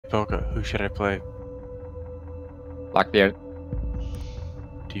Polka, who should I play? Blackbeard.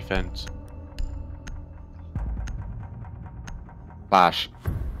 Defense. Flash.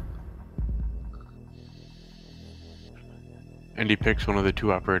 And he picks one of the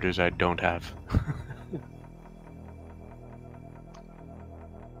two operators I don't have.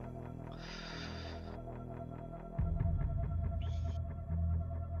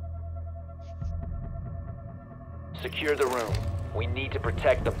 Secure the room. We need to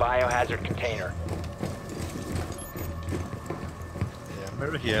protect the biohazard container. Yeah,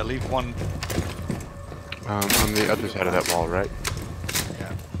 mirror here. Leave one. On the other side of that wall, right?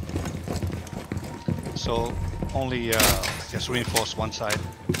 Yeah. So only just reinforce one side.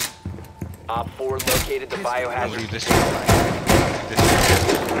 Op 4 located the And biohazard leave this container.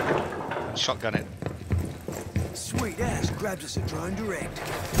 one. Shotgun it. Sweet ass grabs us a drone direct.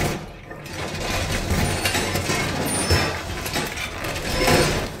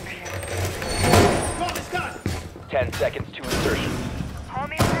 10 seconds to insertion.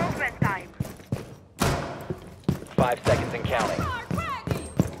 Home improvement time. 5 seconds and counting.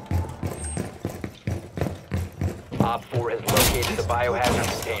 Op 4 has located the biohazard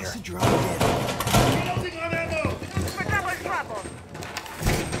container. It's a drone dead. For double trouble.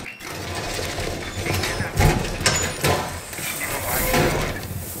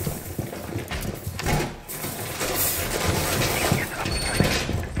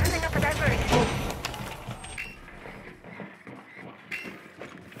 Setting up a diversion.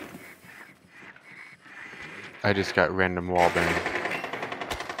 I just got random wall bang.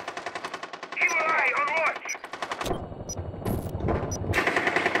 Evil eye on watch.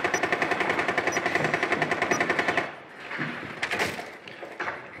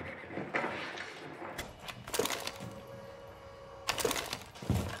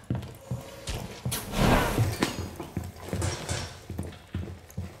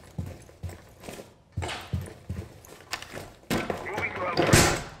 Moving to outbreak.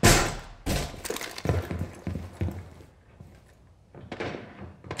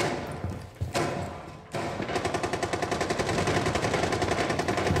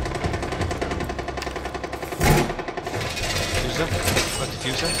 Diffuser. Got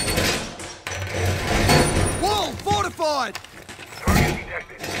diffuser. Wall fortified! Target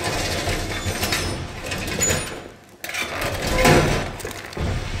detected.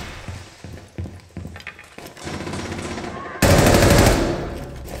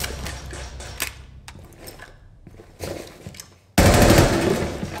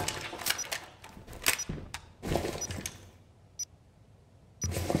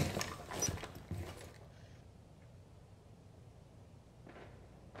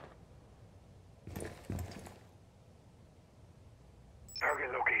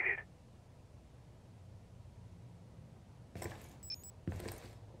 Target located.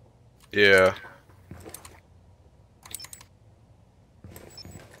 Yeah.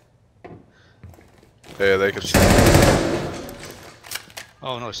 Yeah, they could.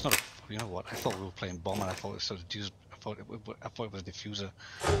 Oh no, it's not. You know what? I thought we were playing bomb, and I thought it was sort of diffuser. I thought it was a diffuser.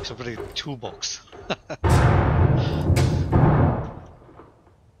 It's a really toolbox.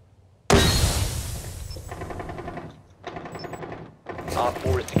 Op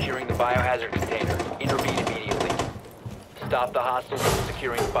 4 is securing the biohazard container. Intervene immediately. Stop the hostiles from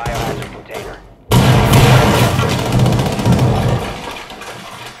securing the biohazard container.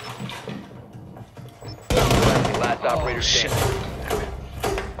 Last operator shit. standing.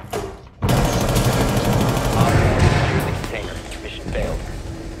 Op 4 secured the container. Mission failed.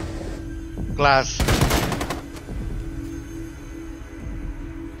 Glass.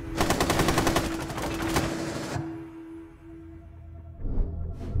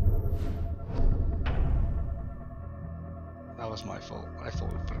 That was my fault. I thought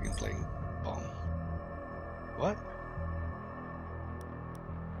we were freaking playing bomb. What?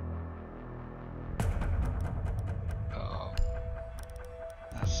 Oh.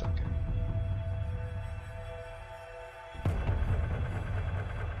 That's okay.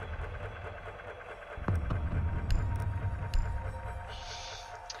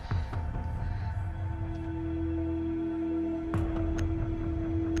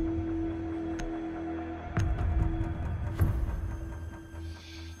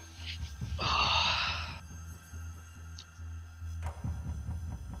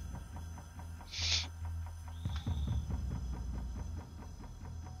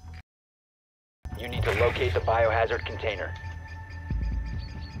 You need to locate the biohazard container.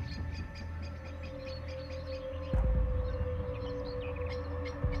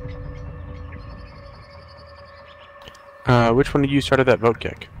 Which one of you started that vote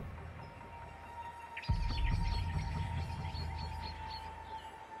kick?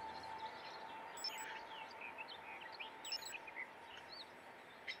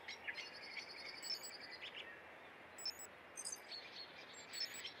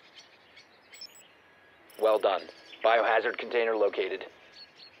 Well done. Biohazard container located.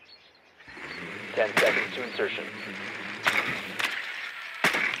 10 seconds to insertion.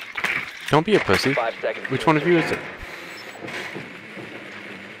 Don't be a pussy. 5 seconds. Which to one of you is it? insertion.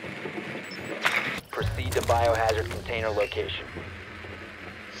 Proceed to biohazard container location.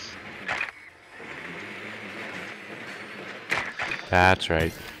 That's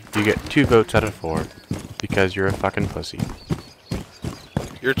right. You get 2 votes out of 4 because you're a fucking pussy.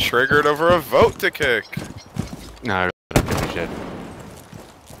 You're triggered over a vote to kick. No, I don't give a shit.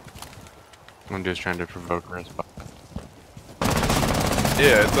 I'm just trying to provoke a response.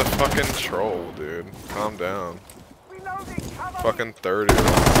 Yeah, it's a fucking troll, dude. Calm down. Fucking 30.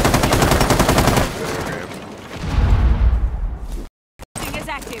 Video game. Thing is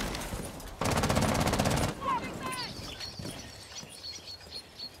active.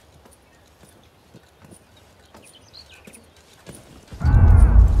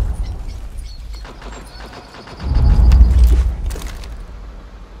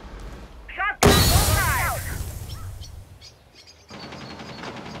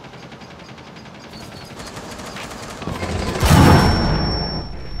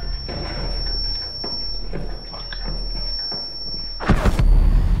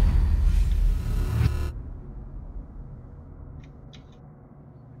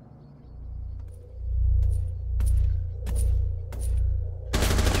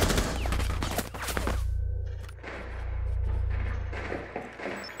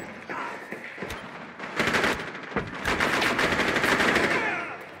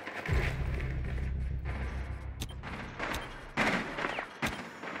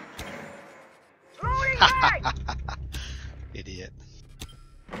 Idiot.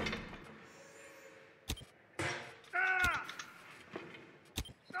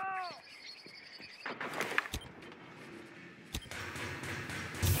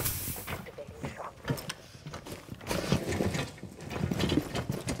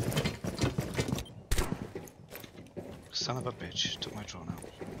 Son of a bitch, took my drone out.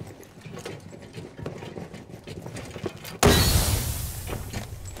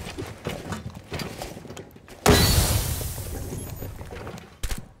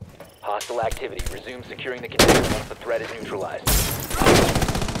 Hostile activity. Resume securing the container once the threat is neutralized. Cease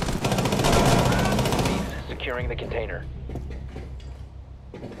securing the container.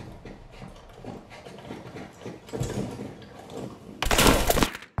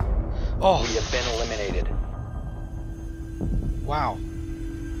 Oh, We have been eliminated. wow.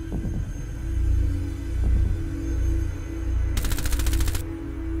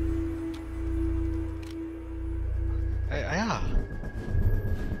 Yeah.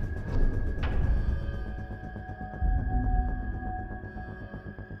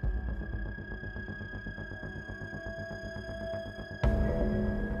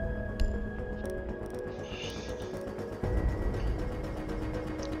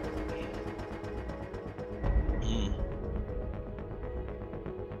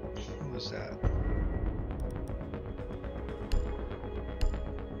 Who was that?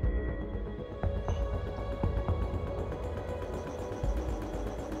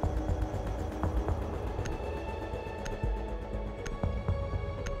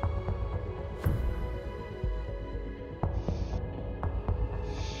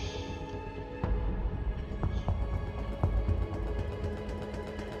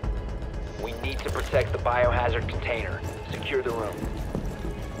 We need to protect the biohazard container. Secure the room.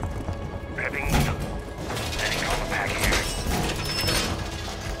 Prepping needle. Setting on the back here.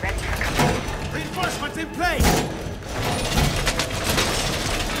 Ready for cover. Reinforcements in place!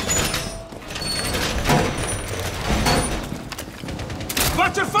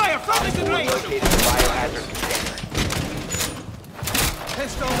 Watch your fire! Focus and range! Located the biohazard container.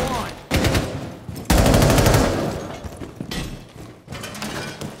 Pistol on!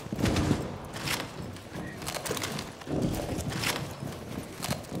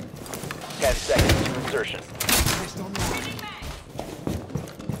 10 seconds to insertion. Pistol on!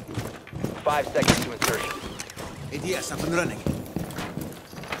 5 seconds to insertion. ADS up and running.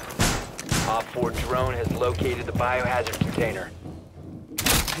 Op 4 drone has located the biohazard container.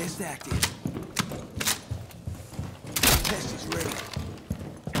 Test active. Test is ready.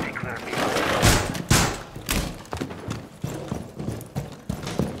 Stay clear of me.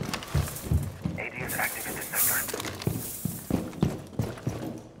 AD is active in this sector.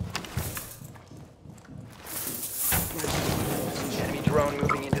 Enemy drone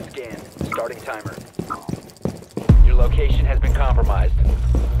moving into scan. Starting timer. Your location has been compromised.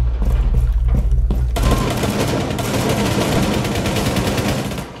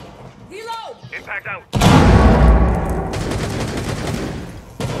 Reload! Impact out.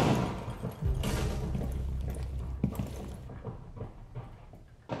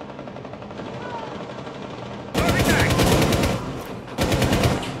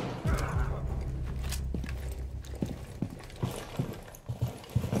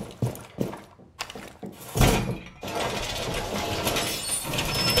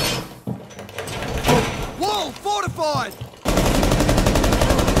 fired!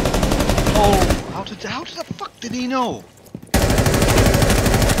 Oh, how did the fuck did he know?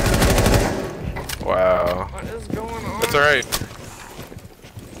 Wow. What is going on? That's alright.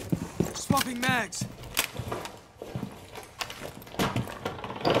 Swapping mags.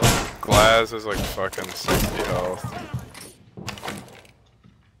 Glass is like fucking 60 health.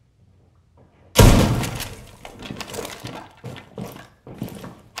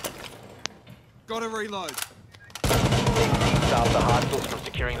 Gotta reload. Stop the hostiles from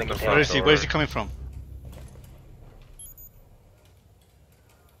securing the container. Where is he? Where is he coming from?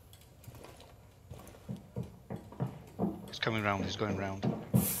 He's coming round. He's going round. Op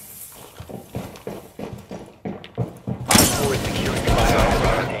 4 is securing the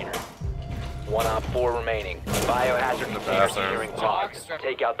biohazard container. 1 Op 4 remaining. Biohazard container bathroom. securing pod.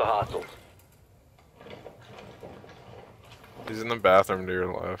 Take out the hostiles. He's in the bathroom to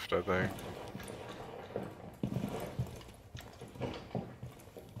your left, I think.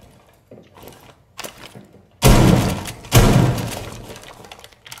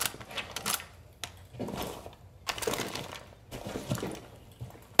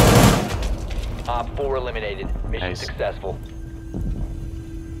 Op 4 eliminated. Mission Nice. successful.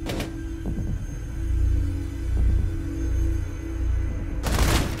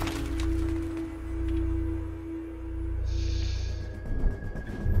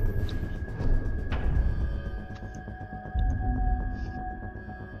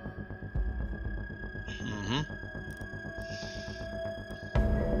 Mm-hmm.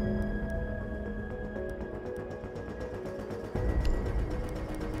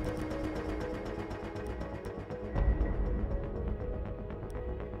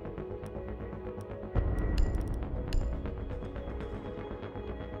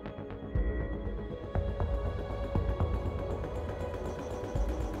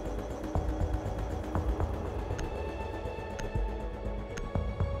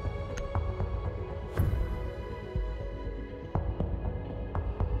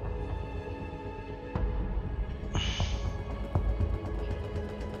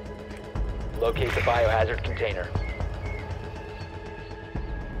 Locate the biohazard container.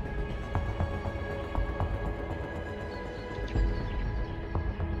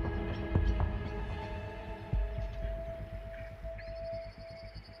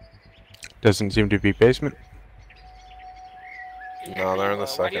 Doesn't seem to be basement. No, they're on the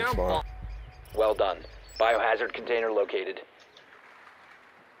second floor. Well done. Biohazard container located.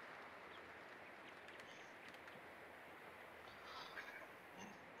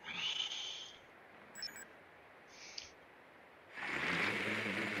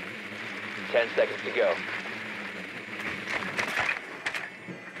 Ten seconds to go.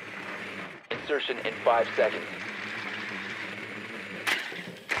 Insertion in 5 seconds.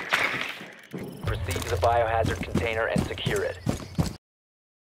 Proceed to the biohazard container and secure it.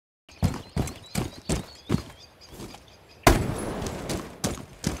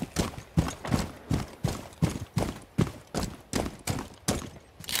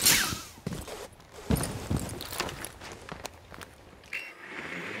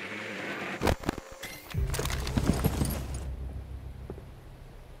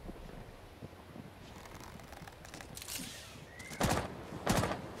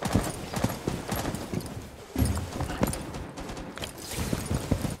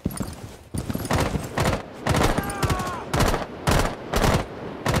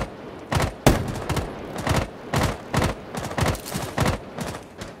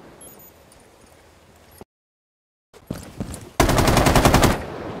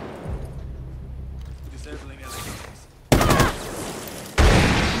 Disabling elevators.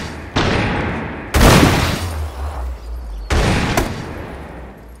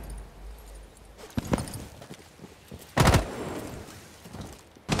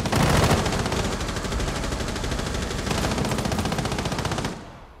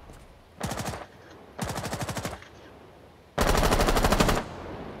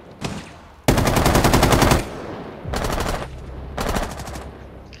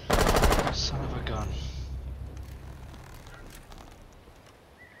 Son of a gun.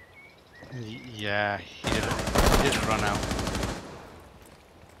 Yeah, he didn't run out.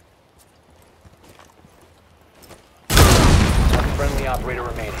 Friendly operator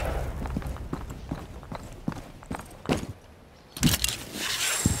remaining.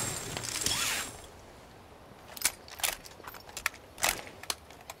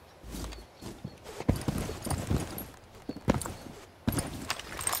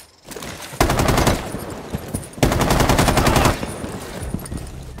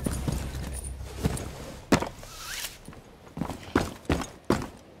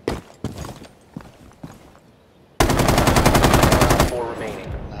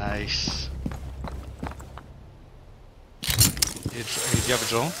 You have a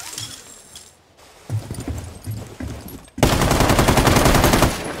drone?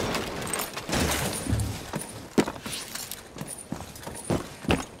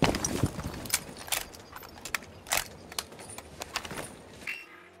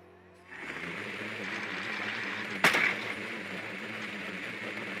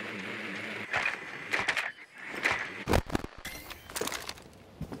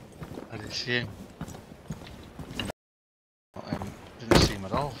 I didn't see him. I didn't see him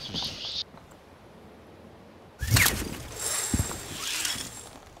at all. Just...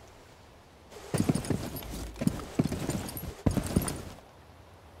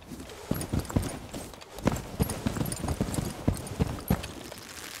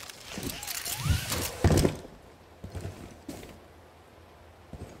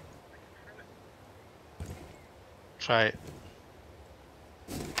 Try it.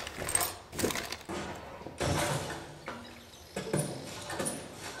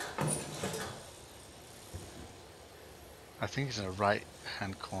 I think he's in the right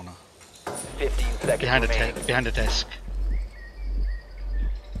hand corner. 15 seconds Behind remaining. behind the desk.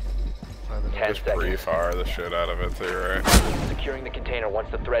 Further down. 10 Just seconds. pre-fire the shit out of it too, right? Securing the container once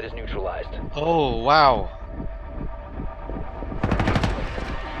the threat is neutralized. Oh wow.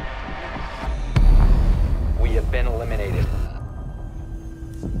 We have been eliminated.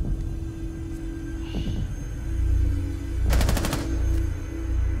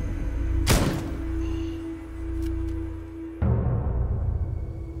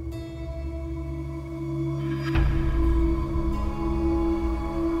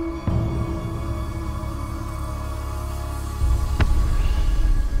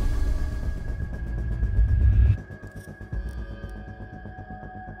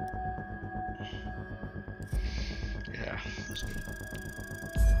 Yeah, that's good.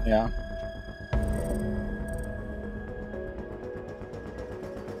 Yeah.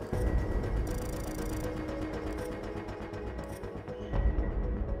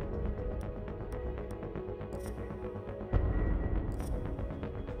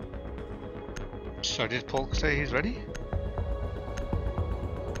 So did Paul say he's ready?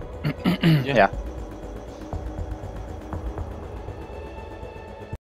 Yeah.